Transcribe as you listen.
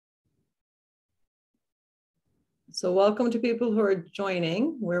So welcome to people who are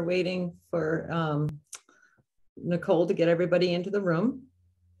joining. We're waiting for Nicole to get everybody into the room.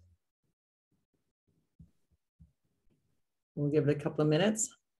 We'll give it a couple of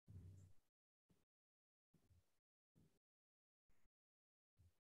minutes.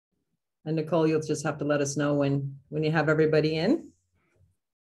 And Nicole, you'll just have to let us know when you have everybody in.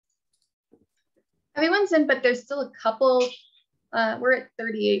 Everyone's in, but there's still a couple. We're at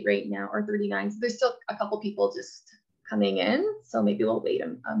 38 right now, or 39. So there's still a couple people just coming in. So maybe we'll wait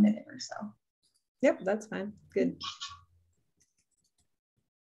a minute or so. Yep, that's fine. Good.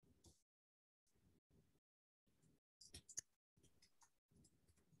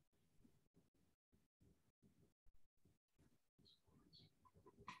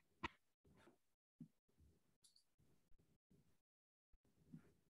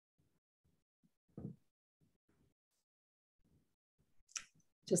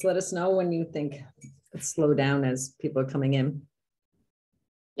 Just let us know when you think it's slow down as people are coming in.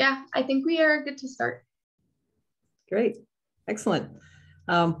 Yeah, I think we are good to start. Great. Excellent.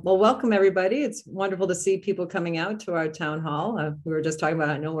 Well, welcome everybody. It's wonderful to see people coming out to our town hall. We were just talking about,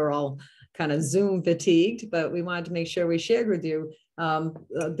 I know we're all kind of Zoom fatigued, but we wanted to make sure we shared with you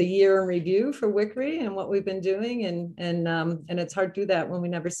the year in review for WCHRI and what we've been doing. And it's hard to do that when we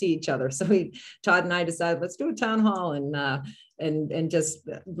never see each other. So Todd and I decided, let's do a town hall and just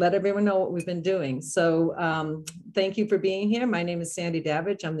let everyone know what we've been doing. So thank you for being here. My name is Sandy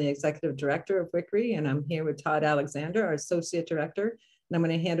Davidge. I'm the Executive Director of WCHRI, and I'm here with Todd Alexander, our Associate Director. And I'm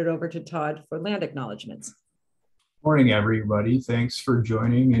going to hand it over to Todd for land acknowledgements. Morning, everybody. Thanks for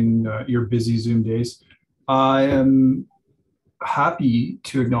joining in your busy Zoom days. I am happy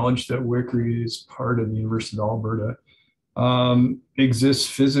to acknowledge that WCHRI is part of the University of Alberta. Exists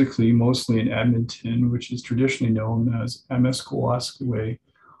physically mostly in Edmonton, which is traditionally known as Amiskwaskaway,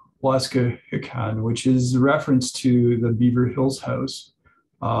 Waskahikan, which is a reference to the Beaver Hills House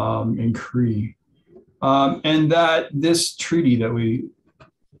in Cree. And that this treaty that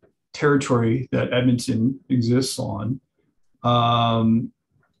territory that Edmonton exists on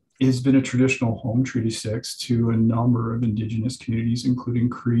has been a traditional home, Treaty 6, to a number of Indigenous communities, including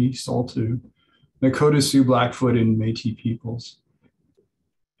Cree, Saulteaux, Nakota Sioux, Blackfoot, and Métis peoples.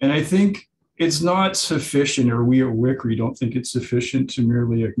 And I think it's not sufficient, or we at WCHRI don't think it's sufficient to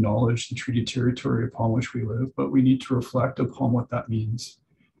merely acknowledge the treaty territory upon which we live, but we need to reflect upon what that means.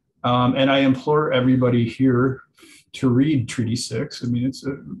 And I implore everybody here to read Treaty 6. I mean, it's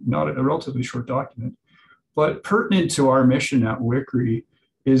not a relatively short document, but pertinent to our mission at WCHRI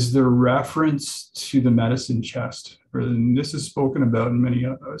is the reference to the medicine chest. And this is spoken about in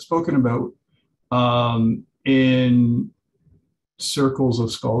in circles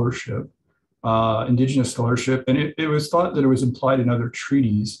of scholarship, Indigenous scholarship, and it was thought that it was implied in other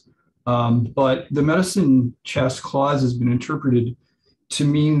treaties. But the medicine chest clause has been interpreted to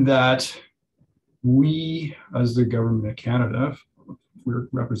mean that we, as the government of Canada, we're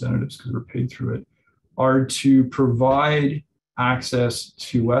representatives because we're paid through it, are to provide access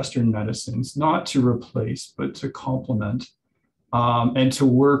to Western medicines, not to replace, but to complement, and to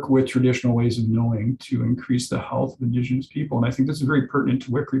work with traditional ways of knowing to increase the health of Indigenous people. And I think this is very pertinent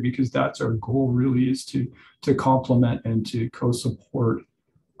to WCHRI because that's our goal, really, is to complement and to co-support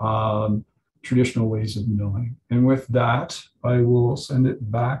traditional ways of knowing. And with that, I will send it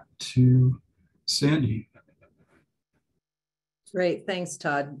back to Sandy. Great, thanks,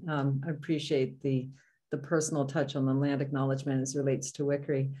 Todd. I appreciate the personal touch on the land acknowledgement as it relates to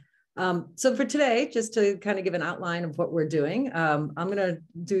WCHRI. So for today, just to kind of give an outline of what we're doing, I'm going to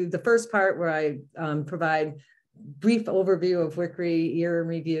do the first part where I provide brief overview of WCHRI year in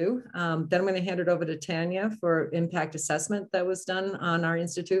review. Then I'm going to hand it over to Tanya for impact assessment that was done on our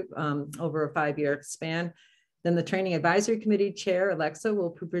institute over a 5-year span. Then the Training Advisory Committee Chair, Alexa,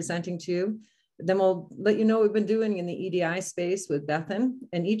 will be presenting to you. Then we'll let you know what we've been doing in the EDI space with Bethan,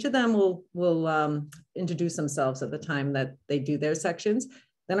 and each of them will introduce themselves at the time that they do their sections.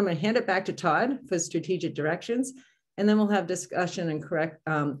 Then I'm going to hand it back to Todd for strategic directions, and then we'll have discussion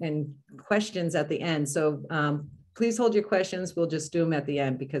and questions at the end. So please hold your questions. We'll just do them at the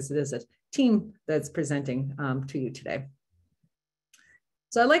end because it is a team that's presenting to you today.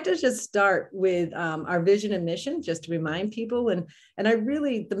 So I'd like to just start with our vision and mission, just to remind people. And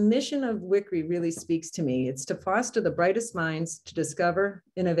the mission of WCHRI really speaks to me. It's to foster the brightest minds to discover,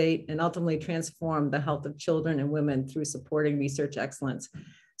 innovate, and ultimately transform the health of children and women through supporting research excellence.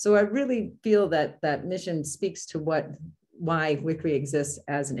 So I really feel that that mission speaks to why WCHRI exists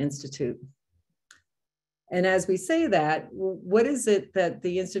as an institute. And as we say that, what is it that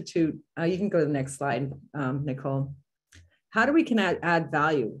the Institute, you can go to the next slide, Nicole. how do we can add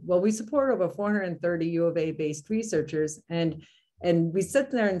value? Well, we support over 430 U of A-based researchers, and we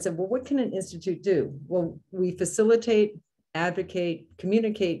sit there and said, well, what can an institute do? Well, we facilitate, advocate,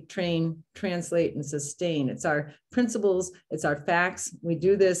 communicate, train, translate, and sustain. It's our principles, it's our facts. We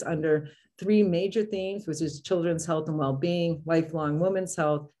do this under 3 major themes, which is children's health and well-being, lifelong women's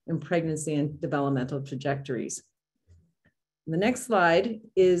health, and pregnancy and developmental trajectories. The next slide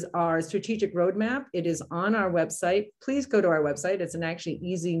is our strategic roadmap. It is on our website. Please go to our website. It's an actually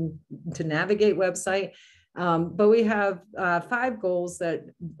easy to navigate website. But we have 5 goals that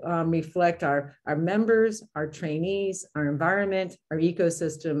reflect our members, our trainees, our environment, our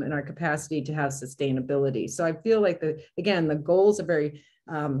ecosystem, and our capacity to have sustainability. So I feel like, the goals are very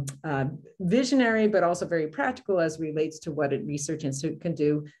visionary, but also very practical as relates to what a research institute can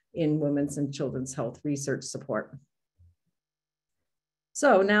do in women's and children's health research support.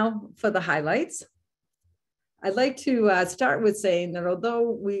 So now for the highlights. I'd like to start with saying that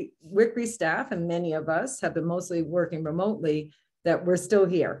although WCHRI staff and many of us have been mostly working remotely, that we're still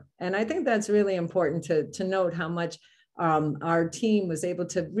here. And I think that's really important to note how much our team was able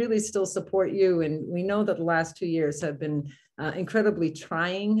to really still support you. And we know that the last 2 years have been incredibly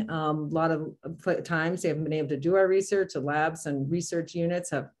trying. A lot of times they haven't been able to do our research. The labs and research units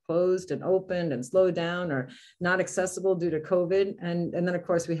have closed and opened and slowed down or not accessible due to COVID. And then of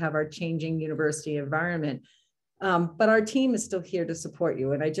course we have our changing university environment. But our team is still here to support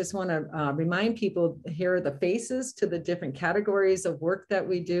you. And I just want to remind people, here are the faces to the different categories of work that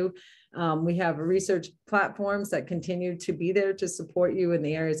we do. We have research platforms that continue to be there to support you in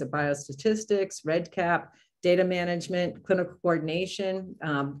the areas of biostatistics, REDCap, data management, clinical coordination,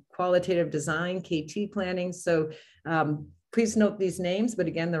 qualitative design, KT planning. So please note these names, but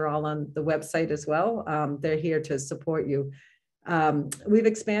again, they're all on the website as well. They're here to support you. We've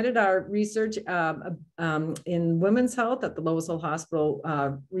expanded our research in women's health at the Lowell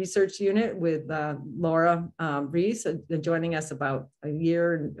Hospital Research Unit with Laura Reese joining us about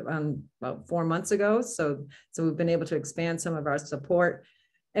about 4 months ago. So we've been able to expand some of our support.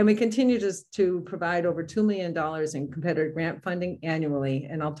 And we continue to provide over $2 million in competitive grant funding annually.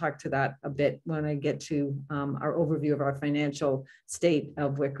 And I'll talk to that a bit when I get to our overview of our financial state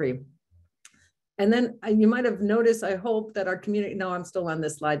of WCHRI. And then you might have noticed, I hope, that our community, no, I'm still on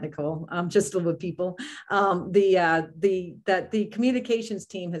this slide, Nicole, just still with people, that the communications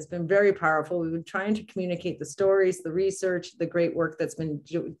team has been very powerful. We've been trying to communicate the stories, the research, the great work that's been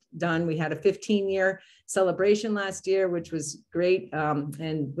done. We had a 15-year celebration last year, which was great,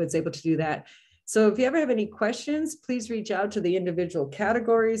 and was able to do that. So if you ever have any questions, please reach out to the individual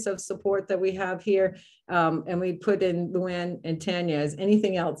categories of support that we have here. And we put in Luann and Tanya as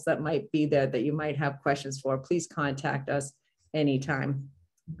anything else that might be there that you might have questions for. Please contact us anytime.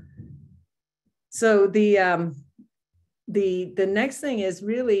 So the next thing is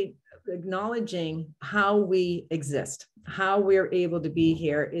really acknowledging how we exist. How we're able to be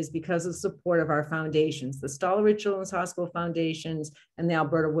here is because of support of our foundations, the Stollery Children's Hospital Foundations and the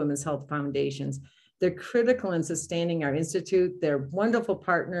Alberta Women's Health Foundations. They're critical in sustaining our institute. They're wonderful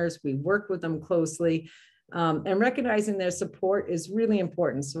partners. We work with them closely, and recognizing their support is really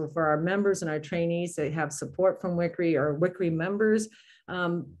important. So for our members and our trainees that have support from WCHRI or WCHRI members,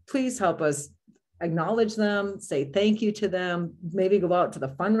 please help us acknowledge them, say thank you to them, maybe go out to the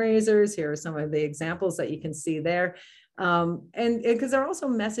fundraisers. Here are some of the examples that you can see there. And because they're also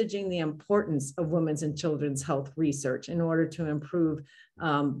messaging the importance of women's and children's health research in order to improve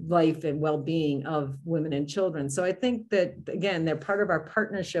life and well-being of women and children. So I think that, again, they're part of our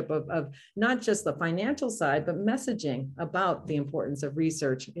partnership of not just the financial side, but messaging about the importance of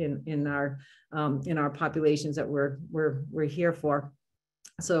research in our populations that we're here for.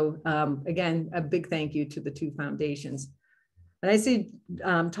 So again, a big thank you to the 2 foundations. And I see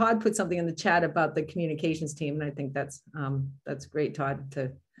Todd put something in the chat about the communications team, and I think that's great, Todd,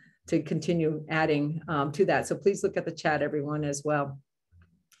 to continue adding to that. So please look at the chat, everyone, as well.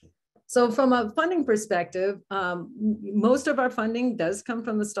 So from a funding perspective, most of our funding does come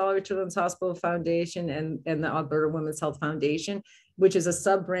from the Stollery Children's Hospital Foundation and the Alberta Women's Health Foundation, which is a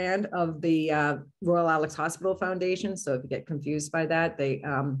sub-brand of the Royal Alex Hospital Foundation. So if you get confused by that,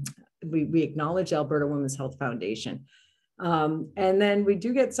 we acknowledge Alberta Women's Health Foundation. And then we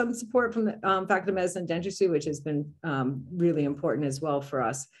do get some support from the Faculty of Medicine and Dentistry, which has been really important as well for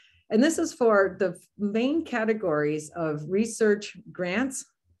us. And this is for the main categories of research grants,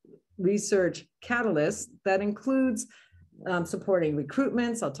 research catalysts, that includes supporting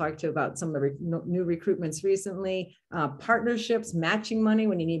recruitments. I'll talk to you about some of the new recruitments recently, partnerships, matching money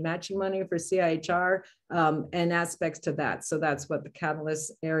when you need matching money for CIHR, and aspects to that. So that's what the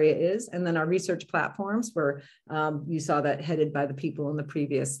Catalyst area is. And then our research platforms, where you saw that headed by the people in the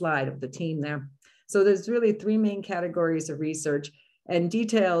previous slide of the team there. So there's really three main categories of research, and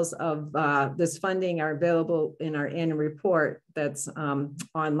details of this funding are available in our annual report that's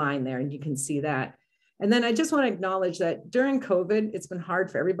online there, and you can see that. And then I just want to acknowledge that during COVID, it's been hard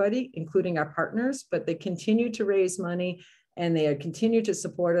for everybody, including our partners, but they continue to raise money and they continue to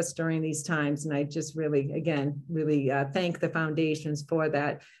support us during these times. And I just really, again, really thank the foundations for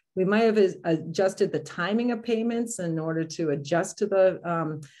that. We might have adjusted the timing of payments in order to adjust to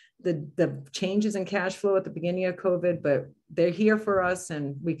the changes in cash flow at the beginning of COVID, but they're here for us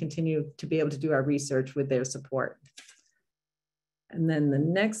and we continue to be able to do our research with their support. And then the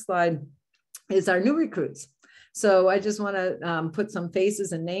next slide is our new recruits. So I just want to put some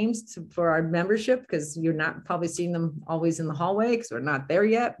faces and names for our membership, because you're not probably seeing them always in the hallway because we're not there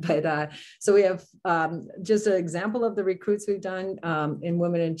yet. But so we have just an example of the recruits we've done in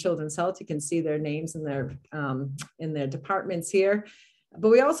Women and Children's Health. You can see their names in their departments here. But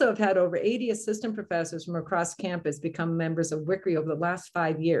we also have had over 80 assistant professors from across campus become members of WCHRI over the last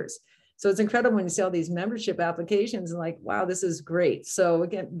 5 years. So it's incredible when you see all these membership applications and like, wow, this is great. So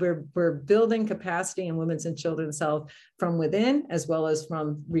again, we're building capacity in women's and children's health from within, as well as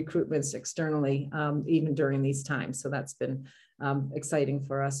from recruitments externally, even during these times. So that's been exciting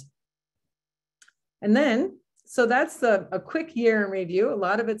for us. And then, so that's a quick year in review. A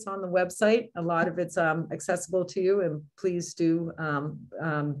lot of it's on the website. A lot of it's accessible to you, and please do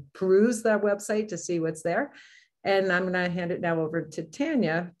peruse that website to see what's there. And I'm going to hand it now over to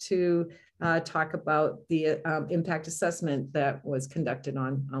Tanya to talk about the impact assessment that was conducted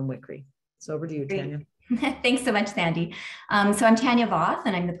on WCHRI. So over to you, Tanya. Thanks so much, Sandy. So I'm Tanya Voth,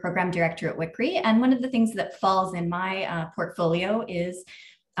 and I'm the program director at WCHRI. And one of the things that falls in my portfolio is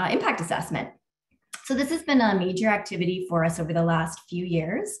impact assessment. So this has been a major activity for us over the last few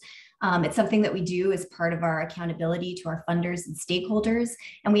years. It's something that we do as part of our accountability to our funders and stakeholders,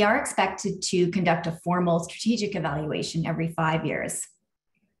 and we are expected to conduct a formal strategic evaluation every 5 years.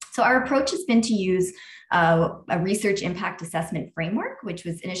 So our approach has been to use a research impact assessment framework, which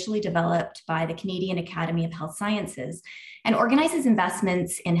was initially developed by the Canadian Academy of Health Sciences, and organizes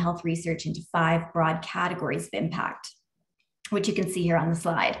investments in health research into 5 broad categories of impact, which you can see here on the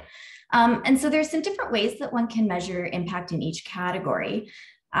slide. And so there's some different ways that one can measure impact in each category.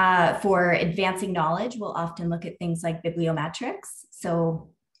 For advancing knowledge, we'll often look at things like bibliometrics, so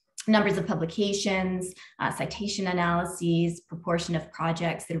numbers of publications, citation analyses, proportion of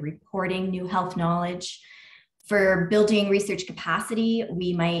projects that are reporting new health knowledge. For building research capacity,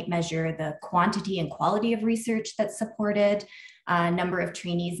 we might measure the quantity and quality of research that's supported, number of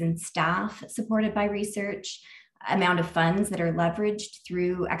trainees and staff supported by research, amount of funds that are leveraged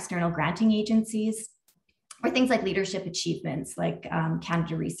through external granting agencies, or things like leadership achievements like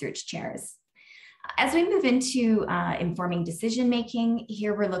Canada Research Chairs. As we move into informing decision-making,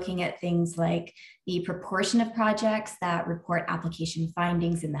 here we're looking at things like the proportion of projects that report application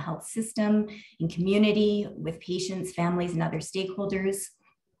findings in the health system, in community, with patients, families, and other stakeholders.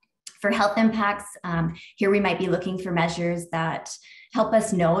 For health impacts, here we might be looking for measures that help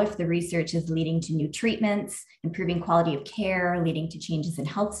us know if the research is leading to new treatments, improving quality of care, leading to changes in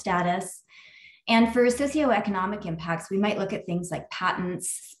health status. And for socioeconomic impacts, we might look at things like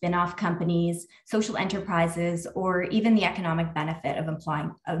patents, spin-off companies, social enterprises, or even the economic benefit of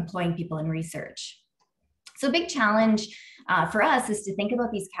employing people in research. So a big challenge for us is to think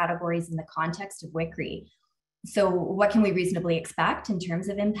about these categories in the context of WCHRI. So what can we reasonably expect in terms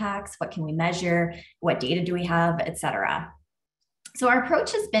of impacts? What can we measure? What data do we have, et cetera? So our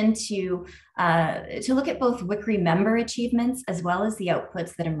approach has been to look at both WCHRI member achievements as well as the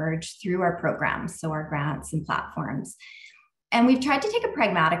outputs that emerge through our programs, so our grants and platforms. And we've tried to take a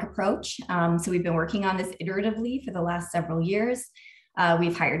pragmatic approach. So we've been working on this iteratively for the last several years.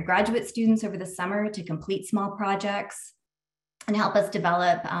 We've hired graduate students over the summer to complete small projects and help us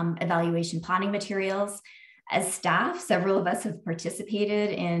develop evaluation planning materials. As staff, several of us have participated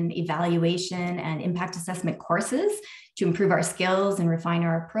in evaluation and impact assessment courses to improve our skills and refine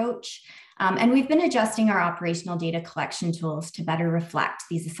our approach. And we've been adjusting our operational data collection tools to better reflect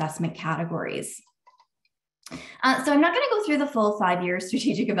these assessment categories. So I'm not going to go through the full 5-year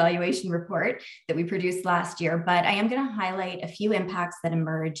strategic evaluation report that we produced last year, but I am going to highlight a few impacts that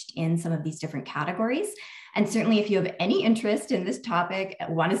emerged in some of these different categories. And certainly if you have any interest in this topic,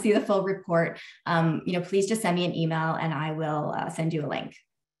 want to see the full report, please just send me an email and I will send you a link.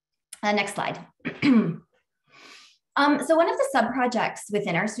 Next slide. So one of the sub-projects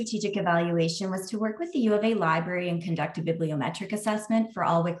within our strategic evaluation was to work with the U of A library and conduct a bibliometric assessment for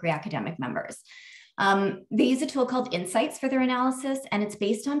all WCHRI academic members. They use a tool called Insights for their analysis, and it's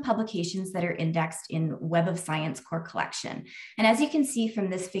based on publications that are indexed in Web of Science core collection. And as you can see from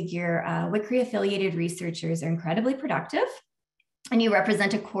this figure, WCHRI affiliated researchers are incredibly productive, and you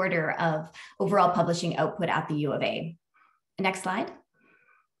represent a quarter of overall publishing output at the U of A. Next slide.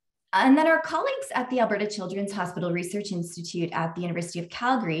 And then our colleagues at the Alberta Children's Hospital Research Institute at the University of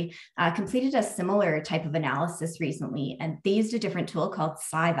Calgary completed a similar type of analysis recently, and they used a different tool called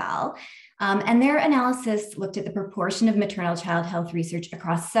SciVal. And their analysis looked at the proportion of maternal child health research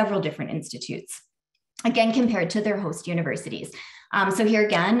across several different institutes, again, compared to their host universities. So here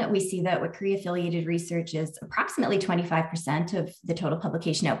again, we see that WCHRI affiliated research is approximately 25% of the total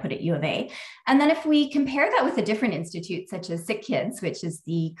publication output at U of A. And then if we compare that with a different institute, such as Sick Kids, which is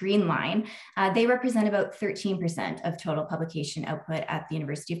the green line, they represent about 13% of total publication output at the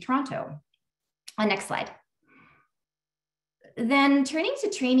University of Toronto. Next slide. Then turning to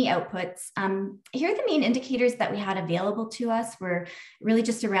trainee outputs, here are the main indicators that we had available to us were really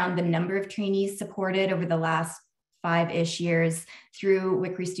just around the number of trainees supported over the last 5-ish years through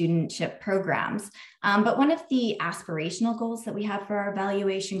WCHRI studentship programs. But one of the aspirational goals that we have for our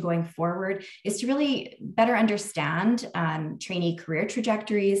evaluation going forward is to really better understand trainee career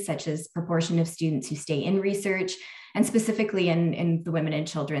trajectories, such as proportion of students who stay in research, and specifically in the women and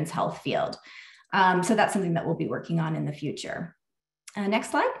children's health field. So that's something that we'll be working on in the future.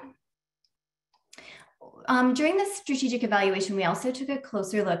 Next slide. During this strategic evaluation, we also took a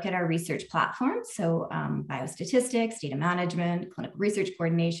closer look at our research platforms. So biostatistics, data management, clinical research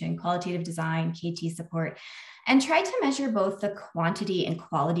coordination, qualitative design, KT support, and tried to measure both the quantity and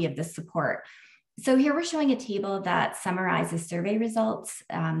quality of the support. So here we're showing a table that summarizes survey results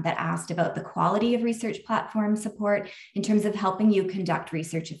that asked about the quality of research platform support in terms of helping you conduct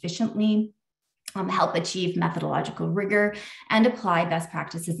research efficiently, help achieve methodological rigor, and apply best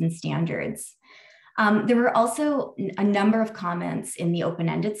practices and standards. There were also a number of comments in the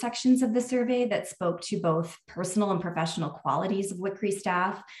open-ended sections of the survey that spoke to both personal and professional qualities of WCHRI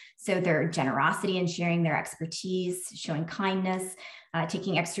staff. So their generosity in sharing their expertise, showing kindness,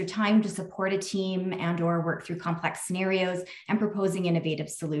 taking extra time to support a team and or work through complex scenarios, and proposing innovative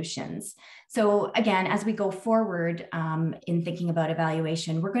solutions. So again, as we go forward in thinking about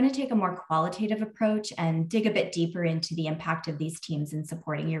evaluation, we're going to take a more qualitative approach and dig a bit deeper into the impact of these teams in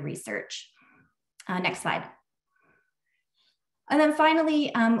supporting your research. Next slide. And then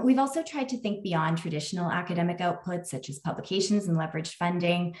finally, we've also tried to think beyond traditional academic outputs, such as publications and leveraged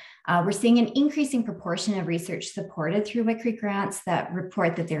funding. We're seeing an increasing proportion of research supported through WCHRI grants that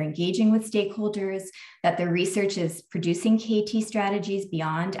report that they're engaging with stakeholders, that their research is producing KT strategies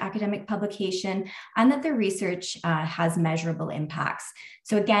beyond academic publication, and that their research has measurable impacts.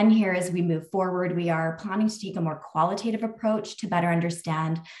 So again, here as we move forward, we are planning to take a more qualitative approach to better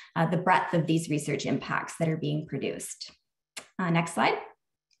understand the breadth of these research impacts that are being produced. Next slide.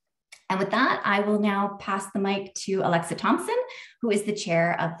 And with that, I will now pass the mic to Alexa Thompson, who is the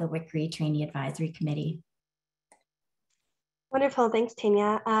chair of the WCHRI Trainee Advisory Committee. Wonderful, thanks,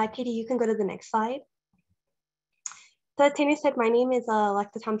 Tanya. Katie, you can go to the next slide. So as Tanya said, my name is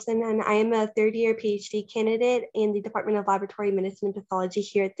Alexa Thompson, and I am a third-year PhD candidate in the Department of Laboratory Medicine and Pathology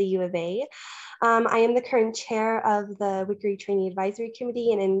here at the U of A. I am the current chair of the WCHRI Trainee Advisory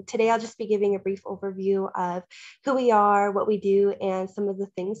Committee, and today I'll just be giving a brief overview of who we are, what we do, and some of the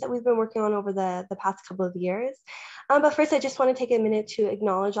things that we've been working on over the past couple of years. But first, I just want to take a minute to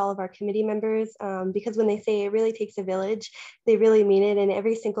acknowledge all of our committee members, because when they say it really takes a village, they really mean it, and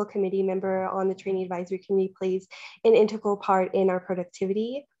every single committee member on the Trainee Advisory Committee plays an integral part in our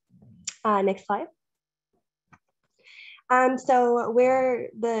productivity. Next slide. So we're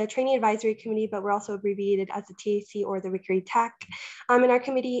the Trainee Advisory Committee, but we're also abbreviated as the TAC or the WCHRI TAC. And our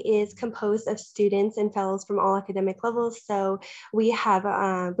committee is composed of students and fellows from all academic levels. So we have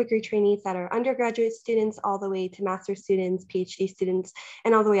WCHRI trainees that are undergraduate students all the way to master's students, PhD students,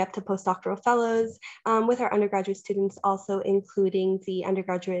 and all the way up to postdoctoral fellows, with our undergraduate students also including the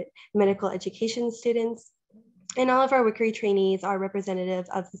undergraduate medical education students. And all of our WCHRI trainees are representative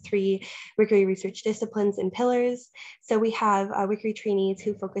of the 3 WCHRI research disciplines and pillars. So we have WCHRI trainees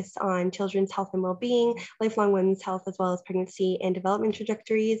who focus on children's health and well-being, lifelong women's health, as well as pregnancy and development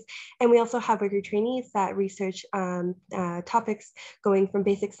trajectories. And we also have WCHRI trainees that research topics going from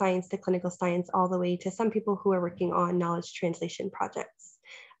basic science to clinical science, all the way to some people who are working on knowledge translation projects.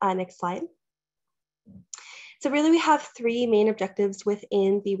 Next slide. So really we have three main objectives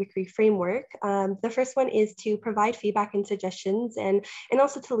within the WCHRI framework. The first one is to provide feedback and suggestions and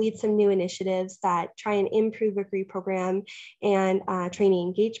also to lead some new initiatives that try and improve WCHRI program and trainee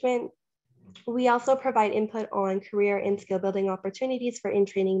engagement. We also provide input on career and skill building opportunities for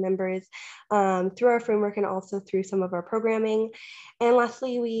in-training members through our framework and also through some of our programming. And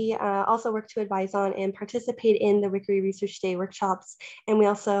lastly, we also work to advise on and participate in the WCHRI Research Day workshops. And we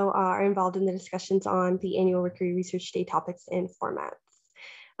also are involved in the discussions on the annual WCHRI Research Day topics and formats.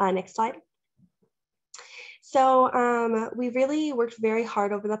 Next slide. So we really worked very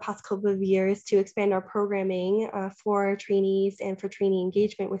hard over the past couple of years to expand our programming for trainees and for trainee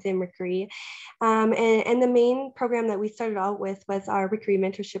engagement within WCHRI. And the main program that we started out with was our WCHRI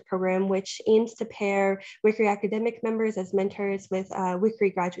mentorship program, which aims to pair WCHRI academic members as mentors with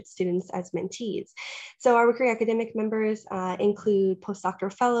WCHRI graduate students as mentees. So our WCHRI academic members include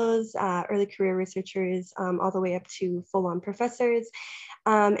postdoctoral fellows, early career researchers, all the way up to full-on professors.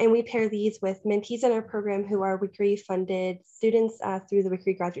 And we pair these with mentees in our program who are WCHRI funded students through the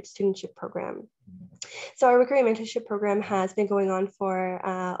WCHRI Graduate Studentship Program. So our WCHRI mentorship program has been going on for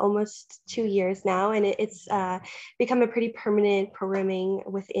almost 2 years now, and it's become a pretty permanent programming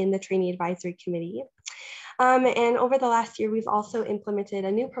within the Trainee Advisory Committee. And over the last year, we've also implemented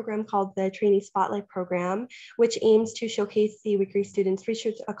a new program called the Trainee Spotlight Program, which aims to showcase the WCHRI students'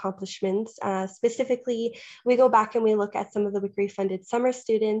 research accomplishments. Specifically, we go back and we look at some of the WCHRI funded summer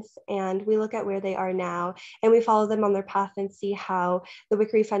students, and we look at where they are now, and we follow them on their path and see how the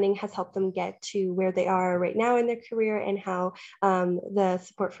WCHRI funding has helped them get to where they are right now in their career, and how the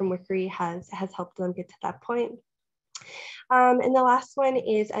support from WCHRI has helped them get to that point. And the last one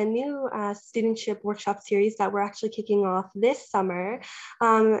is a new studentship workshop series that we're actually kicking off this summer.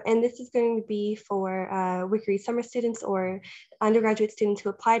 And this is going to be for WCHRI summer students or undergraduate students who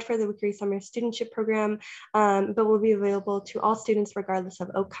applied for the WCHRI summer studentship program, but will be available to all students regardless of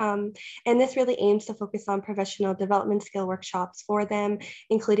outcome. And this really aims to focus on professional development skill workshops for them,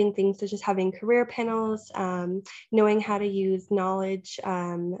 including things such as having career panels, knowing how to use knowledge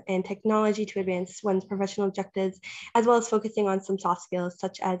and technology to advance one's professional objectives, as well as focusing on some soft skills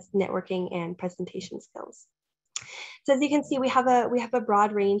such as networking and presentation skills. So as you can see, we have a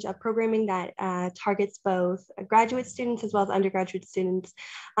broad range of programming that targets both graduate students as well as undergraduate students,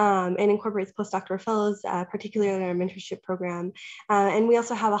 and incorporates postdoctoral fellows, particularly in our mentorship program. And we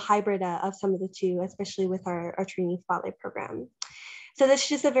also have a hybrid of some of the two, especially with our Trainee Spotlight program. So this is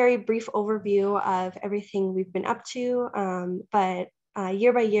just a very brief overview of everything we've been up to, but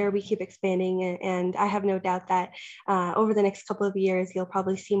year by year, we keep expanding, and I have no doubt that over the next couple of years, you'll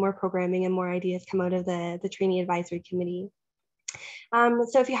probably see more programming and more ideas come out of the Trainee Advisory Committee.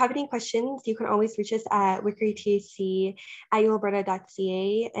 So if you have any questions, you can always reach us at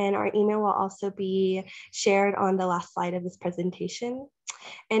wichritac@ualberta.ca, and our email will also be shared on the last slide of this presentation.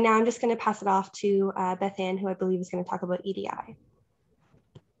 And now I'm just going to pass it off to Beth Ann, who I believe is going to talk about EDI.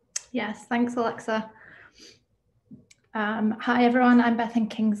 Yes, thanks, Alexa. Hi everyone, I'm Beth Ann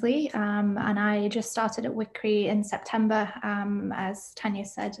Kingsley, and I just started at WCHRI in September, as Tanya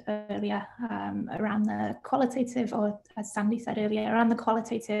said earlier, around the qualitative, or as Sandy said earlier, around the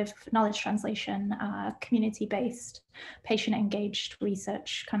qualitative knowledge translation, community-based, patient-engaged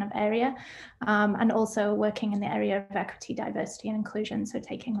research kind of area, and also working in the area of equity, diversity and inclusion, so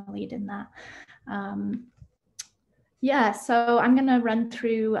taking a lead in that. Yeah, so I'm going to run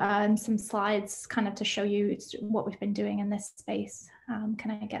through some slides kind of to show you what we've been doing in this space.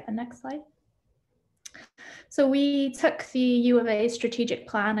 Can I get the next slide? So we took the U of A strategic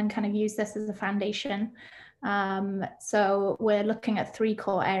plan and kind of used this as a foundation. So we're looking at 3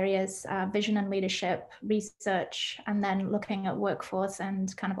 core areas: vision and leadership, research, and then looking at workforce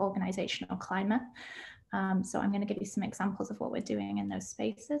and kind of organizational climate. So I'm going to give you some examples of what we're doing in those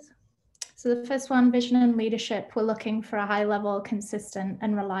spaces. So the first one, vision and leadership, we're looking for a high level, consistent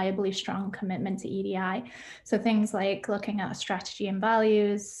and reliably strong commitment to EDI. So things like looking at strategy and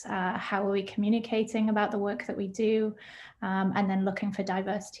values, how are we communicating about the work that we do, and then looking for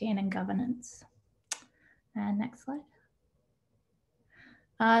diversity and in governance. And next slide.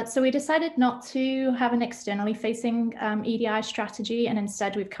 So we decided not to have an externally facing EDI strategy, and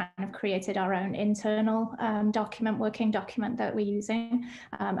instead we've kind of created our own internal working document that we're using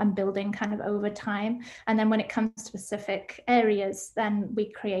and building kind of over time. And then when it comes to specific areas, then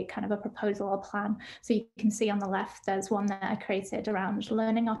we create kind of a proposal or plan. So you can see on the left, there's one that I created around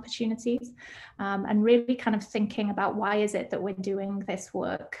learning opportunities, and really kind of thinking about why is it that we're doing this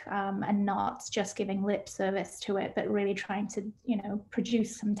work, and not just giving lip service to it, but really trying to,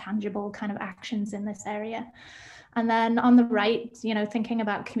 produce some tangible kind of actions in this area. And then on the right, thinking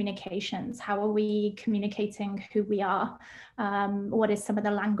about communications, how are we communicating who we are? What is some of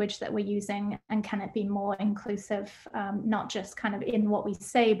the language that we're using, and can it be more inclusive, not just kind of in what we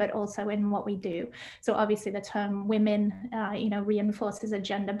say, but also in what we do? So obviously the term women, reinforces a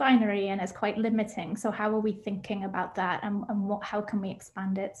gender binary and is quite limiting. So how are we thinking about that, and how can we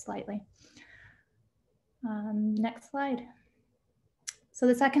expand it slightly? Next slide. So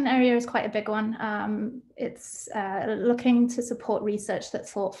the second area is quite a big one. It's looking to support research that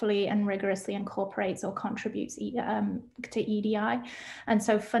thoughtfully and rigorously incorporates or contributes to EDI. And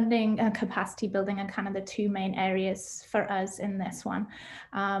so funding and capacity building are kind of the two main areas for us in this one.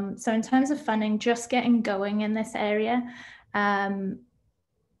 So in terms of funding, just getting going in this area,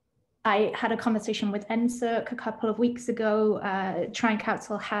 I had a conversation with NSERC a couple of weeks ago.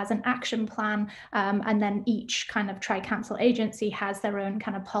 Tri-Council has an action plan, and then each kind of Tri-Council agency has their own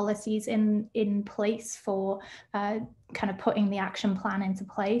kind of policies in place for kind of putting the action plan into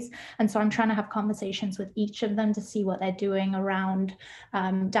place. And so I'm trying to have conversations with each of them to see what they're doing around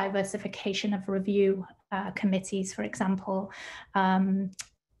diversification of review committees, for example,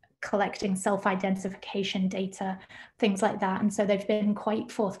 collecting self-identification data, things like that. And so they've been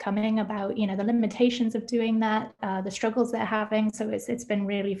quite forthcoming about, the limitations of doing that, the struggles they're having. So it's been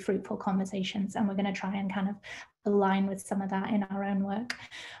really fruitful conversations, and we're going to try and kind of align with some of that in our own work.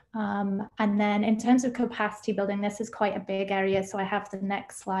 And then in terms of capacity building, this is quite a big area. So I have the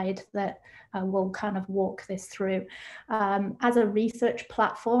next slide that will kind of walk this through. As a research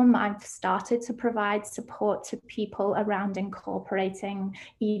platform, I've started to provide support to people around incorporating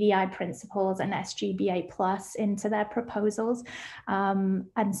EDI principles and SGBA+ into their proposals.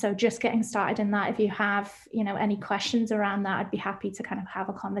 And so just getting started in that, if you have, any questions around that, I'd be happy to kind of have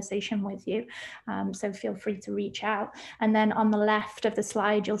a conversation with you. So feel free to reach out. And then on the left of the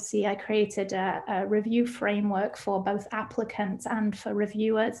slide, you'll see I created a review framework for both applicants and for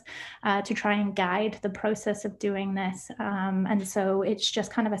reviewers to try and guide the process of doing this. And so it's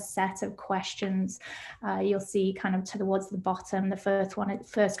just kind of a set of questions. You'll see kind of towards the bottom, the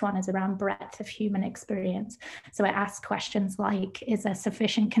first one is around breadth of human experience. So I ask questions like, is there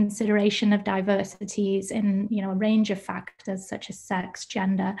sufficient consideration of diversities in a range of factors such as sex,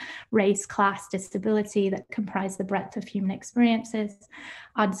 gender, race, class, disability that comprise the breadth of human experiences?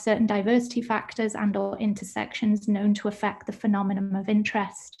 Are certain diversity factors and or intersections known to affect the phenomenon of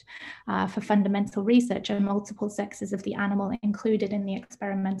interest? For fundamental research, are multiple sexes of the animal included in the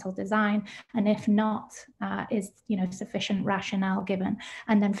experimental design? And if not, is sufficient rationale given?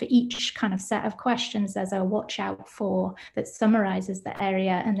 And then for each kind of set of questions, there's a watch out for that summarizes the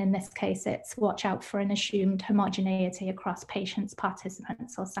area. And in this case, it's watch out for an assumed homogeneity across patients,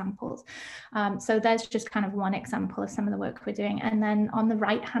 participants, or samples. So there's just kind of one example of some of the work we're doing. And then on the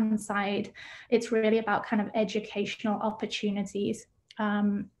right-hand side, it's really about kind of educational opportunities.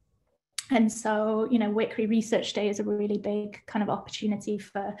 And so, WCHRI Research Day is a really big kind of opportunity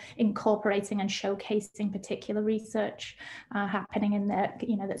for incorporating and showcasing particular research happening in there,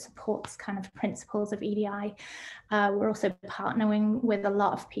 that supports kind of principles of EDI. We're also partnering with a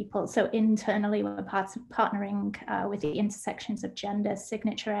lot of people. So internally, we're partnering with the Intersections of Gender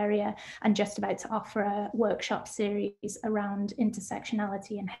signature area, and just about to offer a workshop series around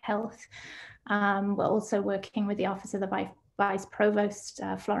intersectionality and health. We're also working with the Office of the Vice Provost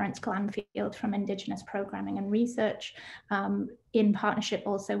Florence Glanfield from Indigenous Programming and Research, in partnership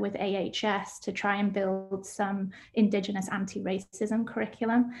also with AHS to try and build some Indigenous anti-racism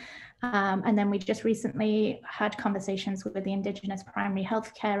curriculum. And then we just recently had conversations with the Indigenous Primary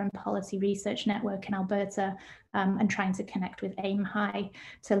Healthcare and Policy Research Network in Alberta, and trying to connect with AIM High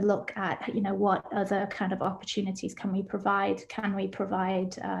to look at, what other kind of opportunities can we provide? Can we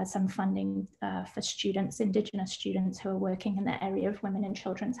provide some funding for students, Indigenous students who are working in the area of women and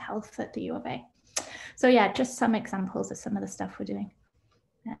children's health at the U of A? So yeah, just some examples of some of the stuff we're doing.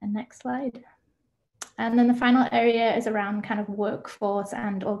 And next slide. And then the final area is around kind of workforce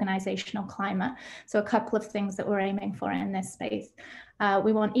and organizational climate. So a couple of things that we're aiming for in this space.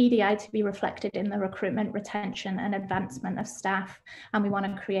 We want EDI to be reflected in the recruitment, retention, and advancement of staff. And we want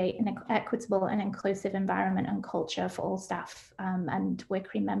to create an equitable and inclusive environment and culture for all staff and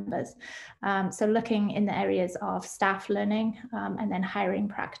WCHRI members. So looking in the areas of staff learning and then hiring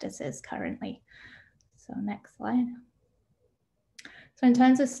practices currently. So next slide. So in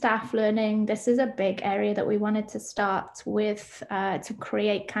terms of staff learning, this is a big area that we wanted to start with to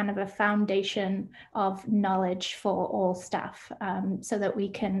create kind of a foundation of knowledge for all staff so that we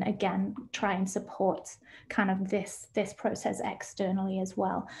can, again, try and support kind of this process externally as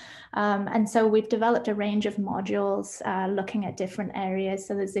well. And so we've developed a range of modules looking at different areas.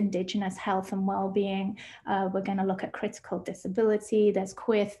 So there's Indigenous health and well-being. We're going to look at critical disability. There's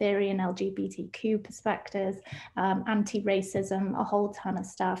queer theory and LGBTQ perspectives, anti-racism, a whole ton of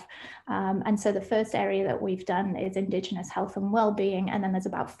stuff. And so the first area that we've done is Indigenous health and well-being. And then there's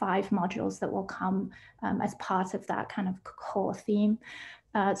about 5 modules that will come as part of that kind of core theme.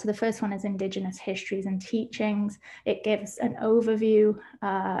 So the first one is Indigenous histories and teachings. It gives an overview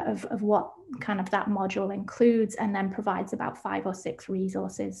of what kind of that module includes, and then provides about 5 or 6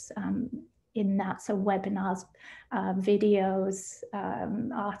 resources in that. So webinars, videos,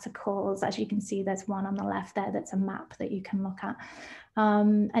 articles. As you can see, there's one on the left there that's a map that you can look at.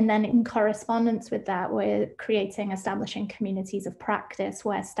 And then in correspondence with that, we're establishing communities of practice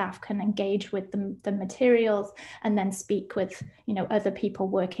where staff can engage with the materials and then speak with, other people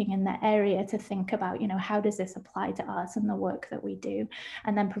working in their area to think about, how does this apply to us and the work that we do,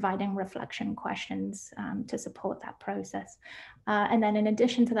 and then providing reflection questions to support that process. And then in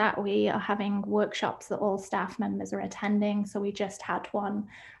addition to that, we are having workshops that all staff members are attending. So we just had one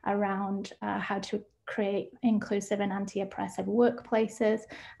around how to create inclusive and anti-oppressive workplaces.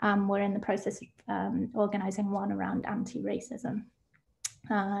 We're in the process of organizing one around anti-racism.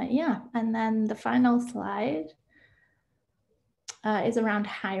 And then the final slide is around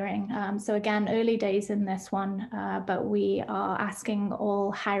hiring. So again, early days in this one, but we are asking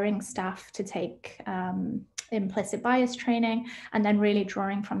all hiring staff to take implicit bias training, and then really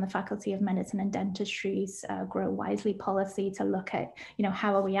drawing from the Faculty of Medicine and Dentistry's Grow Wisely policy to look at,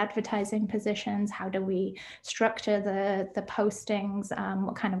 how are we advertising positions? How do we structure the postings?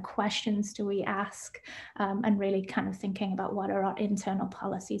 What kind of questions do we ask? And really kind of thinking about what are our internal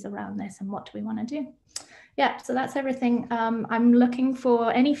policies around this and what do we want to do? Yeah, so that's everything. I'm looking for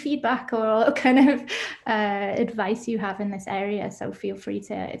any feedback or kind of advice you have in this area. So feel free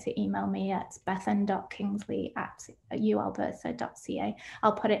to email me at bethan.kingsley@ualberta.ca.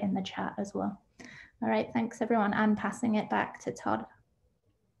 I'll put it in the chat as well. All right, thanks everyone. I'm passing it back to Todd.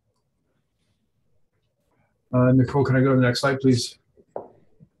 Nicole, can I go to the next slide, please?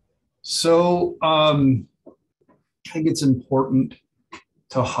 So I think it's important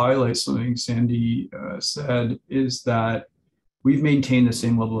to highlight something Sandy said, is that we've maintained the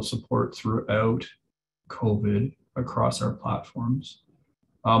same level of support throughout COVID across our platforms,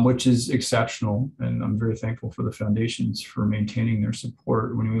 which is exceptional. And I'm very thankful for the foundations for maintaining their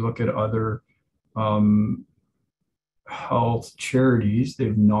support. When we look at other health charities,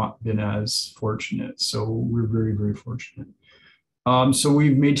 they've not been as fortunate. So we're very, very fortunate. So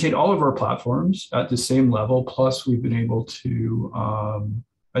we've maintained all of our platforms at the same level, plus we've been able to,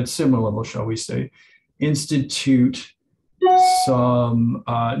 at similar level, shall we say, institute some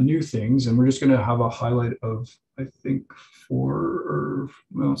new things. And we're just going to have a highlight of, I think, 7 or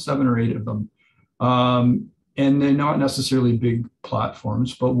 8 of them. And they're not necessarily big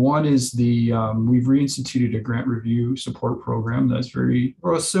platforms, but one is we've reinstituted a grant review support program that's very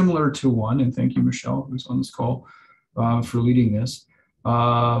similar to one. And thank you, Michelle, who's on this call, for leading this,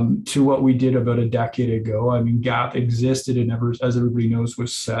 to what we did about a decade ago. I mean, GAP existed and never, as everybody knows,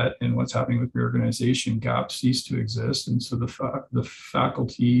 was set, and what's happening with reorganization, GAP ceased to exist. And so the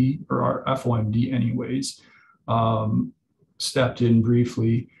faculty, or our FOMD anyways, stepped in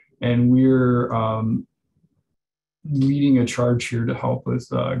briefly, and we're leading a charge here to help with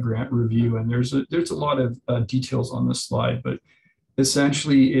grant review. And there's a lot of details on this slide, but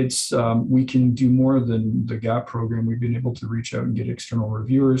essentially, it's we can do more than the GAP program. We've been able to reach out and get external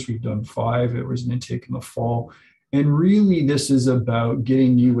reviewers. We've done 5. It was an intake in the fall. And really, this is about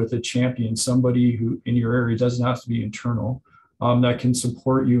getting you with a champion, somebody who in your area doesn't have to be internal, that can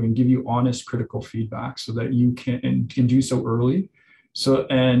support you and give you honest, critical feedback so that you can do so early. So,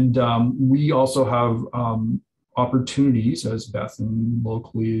 and we also have opportunities, as Beth and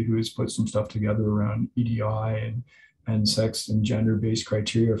locally, who has put some stuff together around EDI and sex and gender-based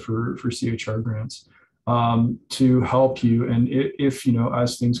criteria for CHR grants, to help you. And if,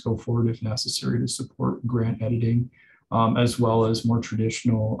 as things go forward, if necessary, to support grant editing, as well as more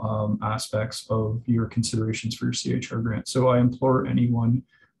traditional aspects of your considerations for your CHR grant. So I implore anyone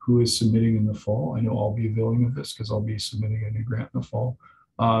who is submitting in the fall, I know I'll be availing of this because I'll be submitting a new grant in the fall,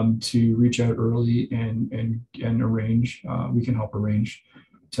 to reach out early and arrange, we can help arrange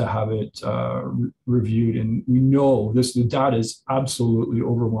to have it reviewed. And we know the data is absolutely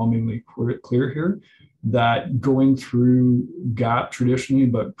overwhelmingly clear here. that going through GAP traditionally,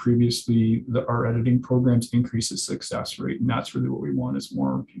 but previously our editing programs increases success rate. And that's really what we want, is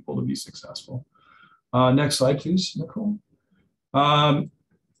more people to be successful. Next slide, please, Nicole.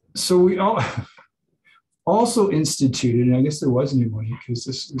 So we also instituted, and I guess there was new money because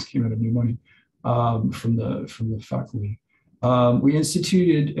this came out of new money from the faculty. We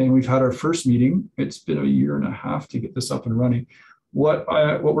instituted, and we've had our first meeting. It's been a year and a half to get this up and running. What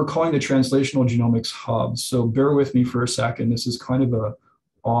we're calling the Translational Genomics Hub. So bear with me for a second. This is kind of a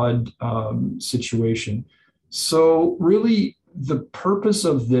odd situation. So really, the purpose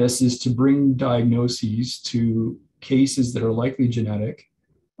of this is to bring diagnoses to cases that are likely genetic,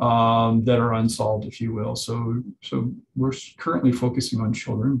 that are unsolved, if you will. So we're currently focusing on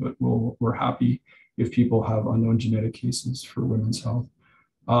children, but we're happy if people have unknown genetic cases for women's health.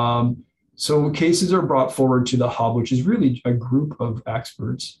 So cases are brought forward to the hub, which is really a group of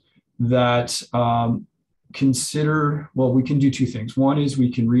experts that consider, well, we can do two things. One is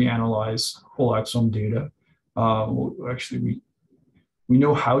we can reanalyze whole exome data. Well, actually, we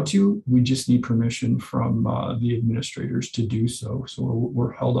know how to, we just need permission from the administrators to do so. So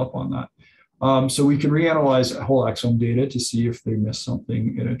we're held up on that. So we can reanalyze whole exome data to see if they missed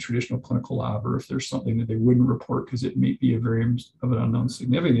something in a traditional clinical lab, or if there's something that they wouldn't report because it may be a variant of an unknown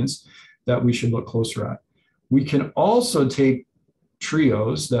significance that we should look closer at. We can also take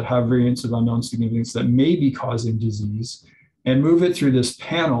trios that have variants of unknown significance that may be causing disease and move it through this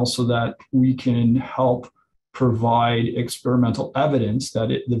panel so that we can help provide experimental evidence that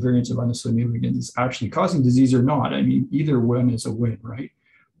the variants of unknown significance is actually causing disease or not. I mean, either one is a win, right?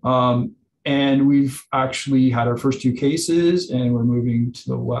 And we've actually had our first two cases, and we're moving to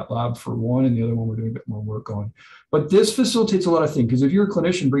the wet lab for one, and the other one we're doing a bit more work on. But this facilitates a lot of things, because if you're a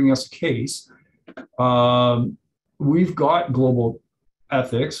clinician bringing us a case, we've got global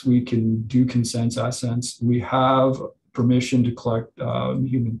ethics. We can do consents, assents. We have permission to collect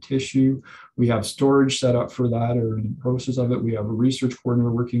human tissue. We have storage set up for that, or in the process of it. We have a research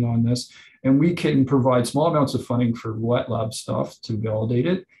coordinator working on this, and we can provide small amounts of funding for wet lab stuff to validate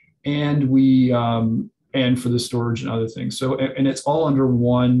it. And we and for the storage and other things. So, and it's all under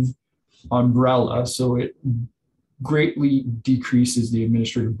one umbrella. So it greatly decreases the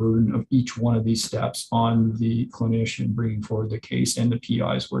administrative burden of each one of these steps on the clinician bringing forward the case and the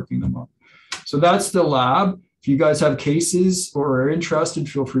PIs working them up. So that's the lab. If you guys have cases or are interested,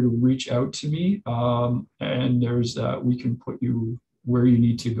 feel free to reach out to me. And there's we can put you where you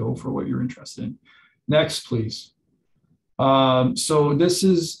need to go for what you're interested in. Next, please. So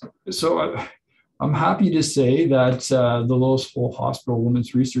I'm happy to say that the Lois Hole Hospital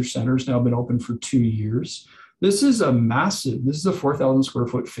Women's Research Center has now been open for 2 years. This is a 4,000 square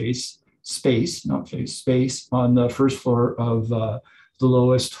foot space on the first floor of the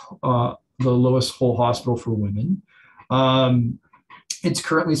Lois Hole Hospital for Women. It's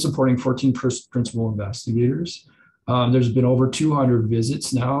currently supporting 14 principal investigators. There's been over 200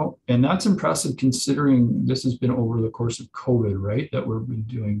 visits now, and that's impressive considering this has been over the course of COVID, right, that we've been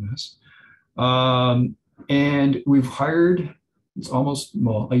doing this. And we've hired, it's almost,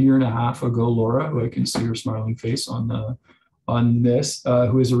 well, a year and a half ago, Laura, who I can see her smiling face on this,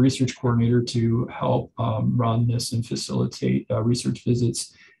 who is a research coordinator to help run this and facilitate research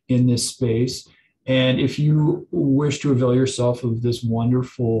visits in this space. And if you wish to avail yourself of this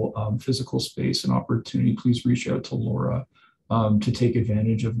wonderful physical space and opportunity, please reach out to Laura to take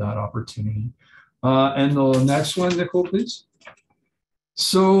advantage of that opportunity. And the next one, Nicole, please.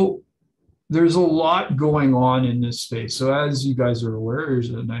 So there's a lot going on in this space. So as you guys are aware,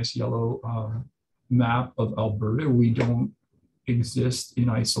 there's a nice yellow map of Alberta. We don't exist in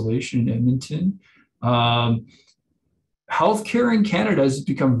isolation in Edmonton. Healthcare in Canada has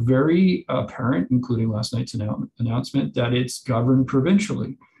become very apparent, including last night's announcement, that it's governed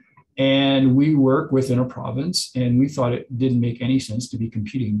provincially. And we work within a province, and we thought it didn't make any sense to be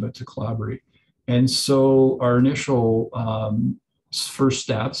competing, but to collaborate. And so our initial first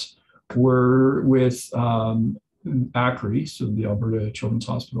steps were with WCHRI, so the Alberta Children's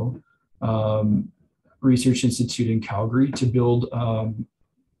Hospital Research Institute in Calgary, to build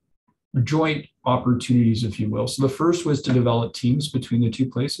joint opportunities, if you will. So the first was to develop teams between the two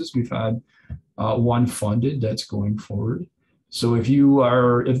places. We've had one funded that's going forward. So if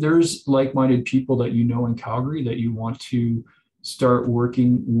there's like-minded people that you know in Calgary that you want to start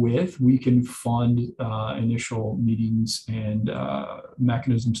working with, we can fund initial meetings and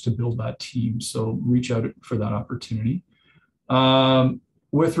mechanisms to build that team. So reach out for that opportunity.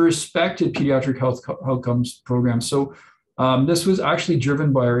 With respect to pediatric health outcomes program, so this was actually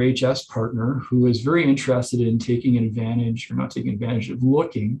driven by our HS partner, who is very interested in taking advantage, or not taking advantage of,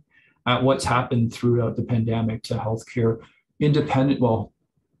 looking at what's happened throughout the pandemic to healthcare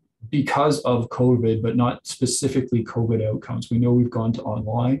because of COVID, but not specifically COVID outcomes. We know we've gone to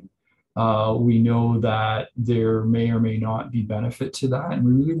online. We know that there may or may not be benefit to that. And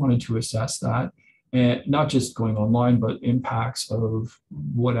we really wanted to assess that, and not just going online, but impacts of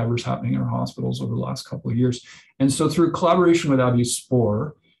whatever's happening in our hospitals over the last couple of years. And so through collaboration with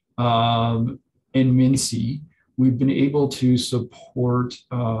WCHRI and MNCE, we've been able to support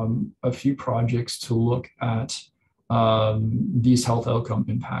a few projects to look at these health outcome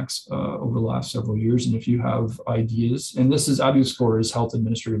impacts over the last several years. And if you have ideas, and this is WCHRI is health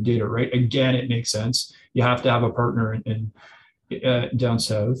administrative data, right? Again, it makes sense. You have to have a partner in down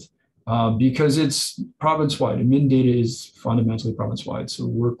south because it's province-wide. Admin data is fundamentally province-wide. So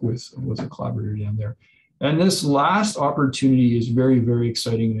work with a collaborator down there. And this last opportunity is very, very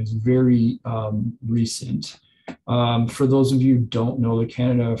exciting and is very recent. For those of you who don't know, the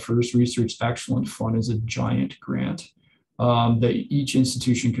Canada First Research Excellence Fund is a giant grant that each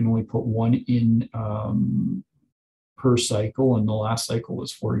institution can only put one in per cycle, and the last cycle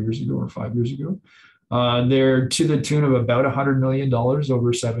was 4 years ago or 5 years ago. They're to the tune of about $100 million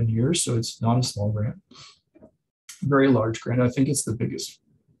over 7 years, so it's not a small grant. Very large grant. I think it's the biggest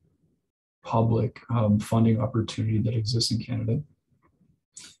public funding opportunity that exists in Canada.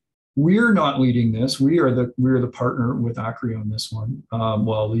 We're not leading this. We are the partner with WCHRI on this one.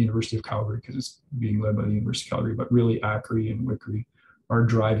 Well, the University of Calgary, because it's being led by the University of Calgary, but really WCHRI and WCRI are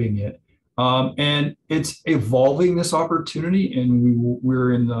driving it. And it's evolving this opportunity, and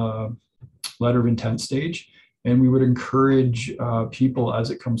we're in the letter of intent stage. And we would encourage people as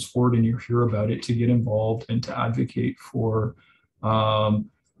it comes forward and you hear about it to get involved and to advocate for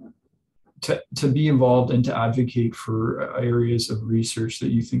to be involved and to advocate for areas of research that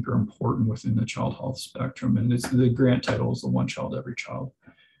you think are important within the child health spectrum. And the grant title is the One Child, Every Child.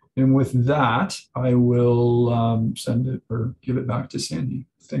 And with that, I will send it or give it back to Sandy.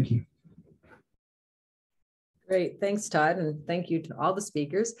 Thank you. Great, thanks, Todd, and thank you to all the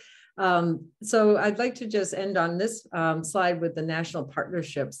speakers. So I'd like to just end on this slide with the national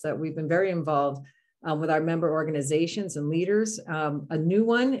partnerships that we've been very involved with our member organizations and leaders. A new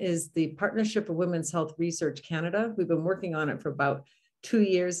one is the Partnership of Women's Health Research Canada. We've been working on it for about 2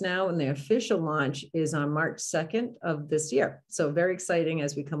 years now, and the official launch is on March 2nd of this year. So very exciting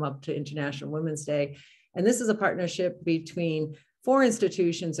as we come up to International Women's Day. And this is a partnership between 4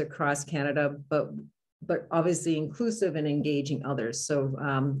 institutions across Canada, but obviously inclusive and engaging others. So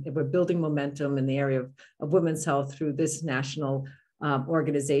we're building momentum in the area of women's health through this national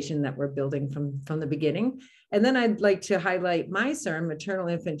organization that we're building from the beginning. And then I'd like to highlight MyCERN, Maternal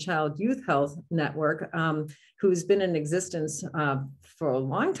Infant Child Youth Health Network, who's been in existence for a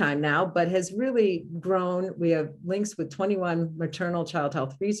long time now, but has really grown. We have links with 21 maternal child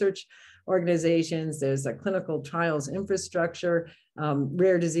health research organizations. There's a clinical trials infrastructure,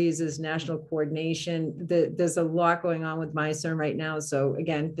 rare diseases, national coordination. There's a lot going on with MyCERN right now. So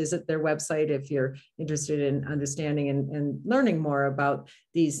again, visit their website if you're interested in understanding and learning more about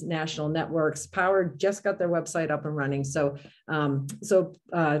these national networks. Power just got their website up and running. So,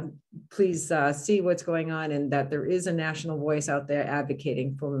 please see what's going on, and that there is a national voice out there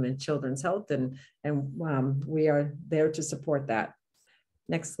advocating for women and children's health, and we are there to support that.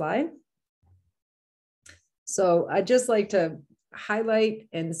 Next slide. So I'd just like to highlight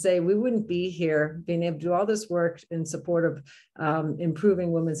and say we wouldn't be here being able to do all this work in support of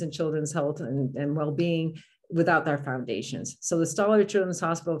improving women's and children's health and well-being without our foundations. So the Stollery Children's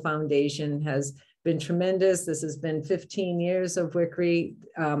Hospital Foundation has been tremendous. This has been 15 years of WCRI,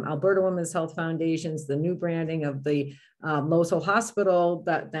 Alberta Women's Health Foundations, the new branding of the Lowell Hospital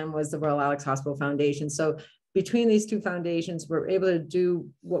that then was the Royal Alex Hospital Foundation. So between these 2 foundations, we're able to do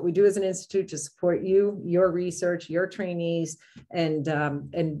what we do as an institute to support you, your research, your trainees, and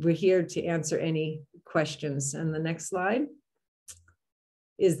we're here to answer any questions. And the next slide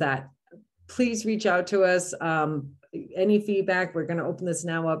is that. Please reach out to us. Any feedback, we're going to open this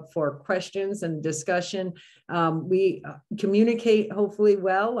now up for questions and discussion. We communicate hopefully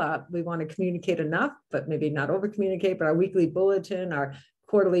well. We want to communicate enough, but maybe not over communicate, but our weekly bulletin, our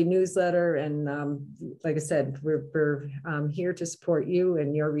quarterly newsletter. And like I said, we're here to support you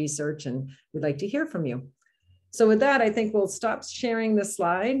and your research, and we'd like to hear from you. So with that, I think we'll stop sharing the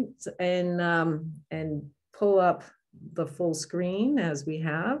slides and pull up the full screen as we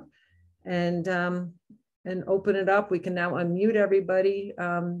have, and open it up. We can now unmute everybody,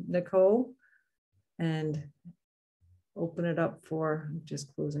 Nicole, and open it up for, I'm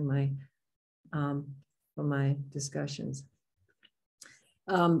just closing my, for my discussions.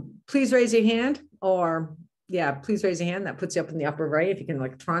 Please raise your hand, or yeah, please raise your hand. That puts you up in the upper right if you can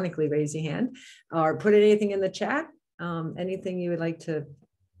electronically raise your hand, or put anything in the chat, anything you would like to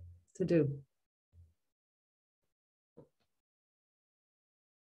do.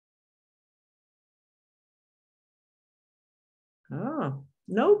 Oh,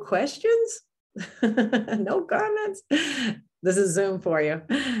 no questions? No comments? This is Zoom for you.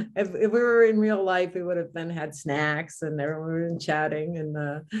 If we were in real life, we would have then had snacks and everyone chatting,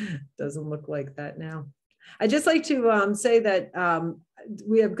 and doesn't look like that now. I'd just like to say that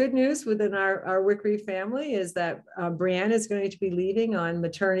we have good news within our WCHRI family, is that Brianne is going to be leaving on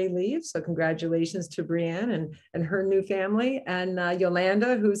maternity leave. So congratulations to Brianne and her new family. And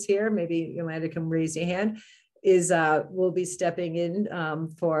Yolanda, who's here, maybe Yolanda can raise your hand, will be stepping in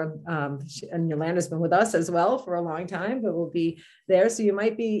and Yolanda's been with us as well for a long time, but will be there. So you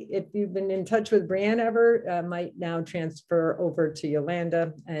might be, if you've been in touch with Brianne ever, might now transfer over to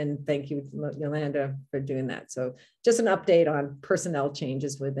Yolanda. And thank you, Yolanda, for doing that. So just an update on personnel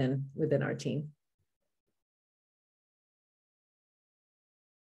changes within our team.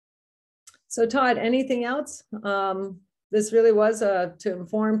 So Todd, anything else? This really was to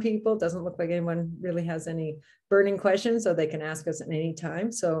inform people. Doesn't look like anyone really has any burning questions, so they can ask us at any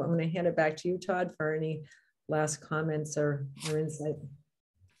time. So I'm going to hand it back to you, Todd, for any last comments or insight.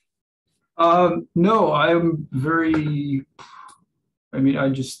 No, I'm very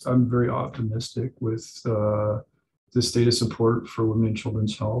optimistic with the state of support for women and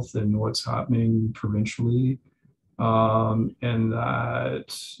children's health and what's happening provincially. And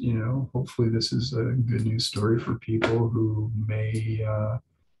that, hopefully this is a good news story for people who may,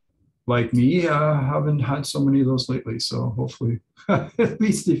 like me, haven't had so many of those lately. So hopefully, at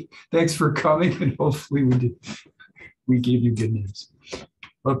least thanks for coming, and hopefully we gave you good news.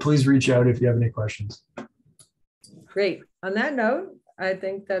 But please reach out if you have any questions. Great. On that note, I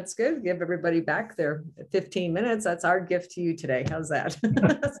think that's good. Give everybody back their 15 minutes. That's our gift to you today. How's that?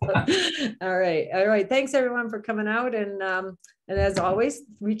 All right. All right. Thanks everyone for coming out. And as always,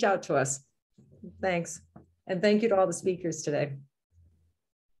 reach out to us. Thanks. And thank you to all the speakers today.